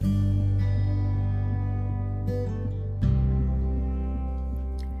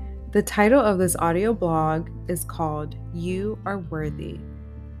The title of this audio blog is called You Are Worthy.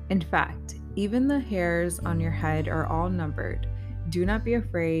 In fact, even the hairs on your head are all numbered. Do not be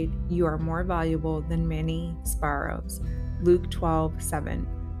afraid, you are more valuable than many sparrows. Luke 12:7.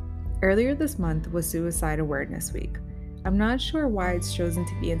 Earlier this month was Suicide Awareness Week. I'm not sure why it's chosen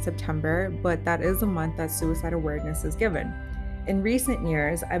to be in September, but that is the month that suicide awareness is given. In recent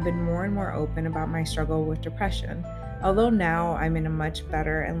years, I've been more and more open about my struggle with depression. Although now I'm in a much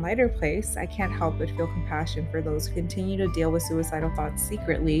better and lighter place, I can't help but feel compassion for those who continue to deal with suicidal thoughts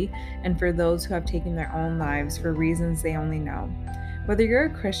secretly and for those who have taken their own lives for reasons they only know. Whether you're a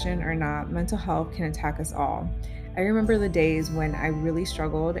Christian or not, mental health can attack us all. I remember the days when I really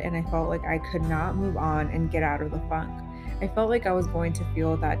struggled and I felt like I could not move on and get out of the funk. I felt like I was going to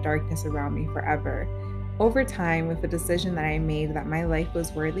feel that darkness around me forever. Over time, with the decision that I made that my life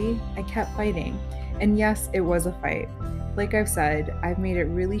was worthy, I kept fighting. And yes, it was a fight. Like I've said, I've made it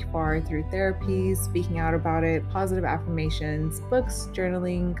really far through therapies, speaking out about it, positive affirmations, books,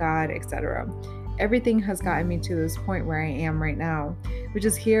 journaling, God, etc. Everything has gotten me to this point where I am right now, which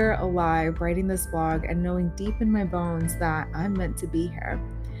is here alive, writing this blog and knowing deep in my bones that I'm meant to be here.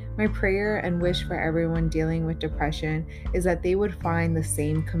 My prayer and wish for everyone dealing with depression is that they would find the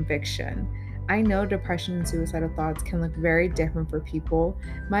same conviction. I know depression and suicidal thoughts can look very different for people.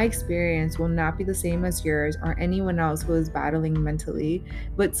 My experience will not be the same as yours or anyone else who is battling mentally,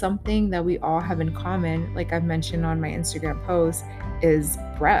 but something that we all have in common, like I've mentioned on my Instagram post, is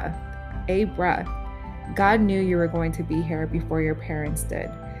breath. A breath. God knew you were going to be here before your parents did.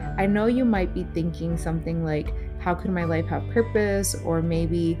 I know you might be thinking something like, how could my life have purpose? Or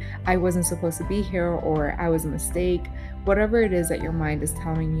maybe I wasn't supposed to be here, or I was a mistake. Whatever it is that your mind is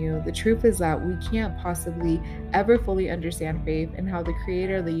telling you, the truth is that we can't possibly ever fully understand faith and how the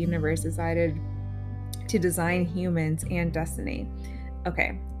creator of the universe decided to design humans and destiny.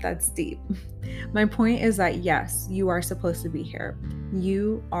 Okay, that's deep. My point is that yes, you are supposed to be here.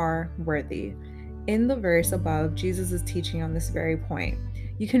 You are worthy. In the verse above, Jesus is teaching on this very point.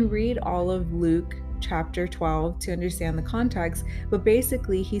 You can read all of Luke chapter 12 to understand the context, but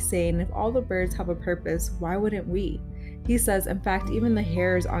basically he's saying if all the birds have a purpose, why wouldn't we? He says, in fact, even the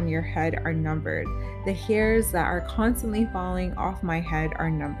hairs on your head are numbered. The hairs that are constantly falling off my head are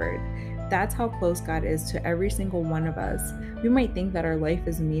numbered. That's how close God is to every single one of us. We might think that our life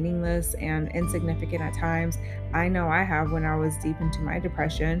is meaningless and insignificant at times. I know I have when I was deep into my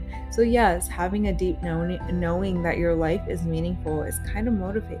depression. So yes, having a deep knowing that your life is meaningful is kind of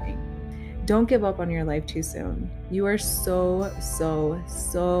motivating. Don't give up on your life too soon. You are so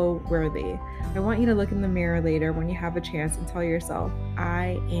worthy. I want you to look in the mirror later when you have a chance and tell yourself,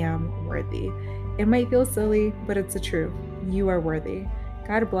 I am worthy. It might feel silly, but it's the truth. You are worthy.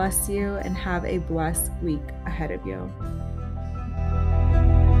 God bless you and have a blessed week ahead of you.